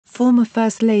Former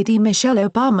First Lady Michelle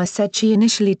Obama said she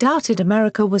initially doubted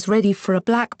America was ready for a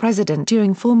black president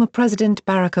during former President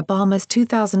Barack Obama's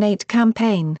 2008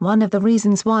 campaign. "One of the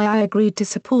reasons why I agreed to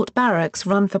support Barack's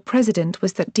run for president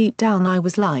was that deep down I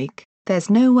was like, there's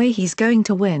no way he's going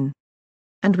to win.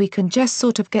 And we can just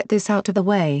sort of get this out of the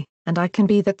way, and I can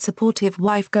be that supportive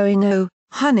wife going, oh,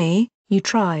 honey, you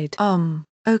tried.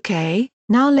 Okay,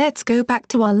 now let's go back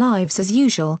to our lives as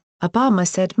usual," Obama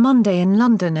said Monday in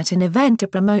London at an event to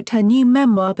promote her new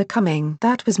memoir Becoming.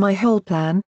 "That was my whole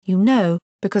plan, you know,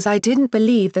 because I didn't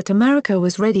believe that America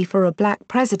was ready for a black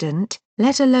president,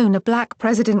 let alone a black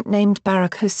president named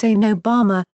Barack Hussein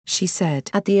Obama," she said.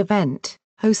 At the event,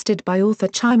 hosted by author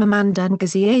Chimamanda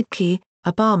Ngozi Adichie,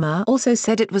 Obama also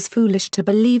said it was foolish to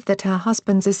believe that her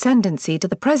husband's ascendancy to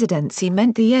the presidency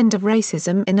meant the end of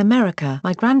racism in America.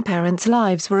 "My grandparents'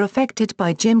 lives were affected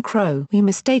by Jim Crow. We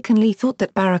mistakenly thought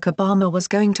that Barack Obama was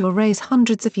going to erase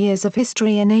hundreds of years of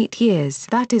history in 8 years.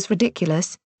 That is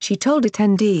ridiculous," she told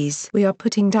attendees. "We are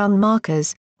putting down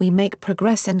markers, we make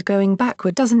progress, and going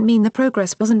backward doesn't mean the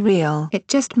progress wasn't real. It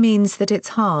just means that it's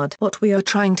hard. What we are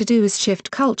trying to do is shift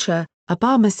culture,"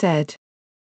 Obama said.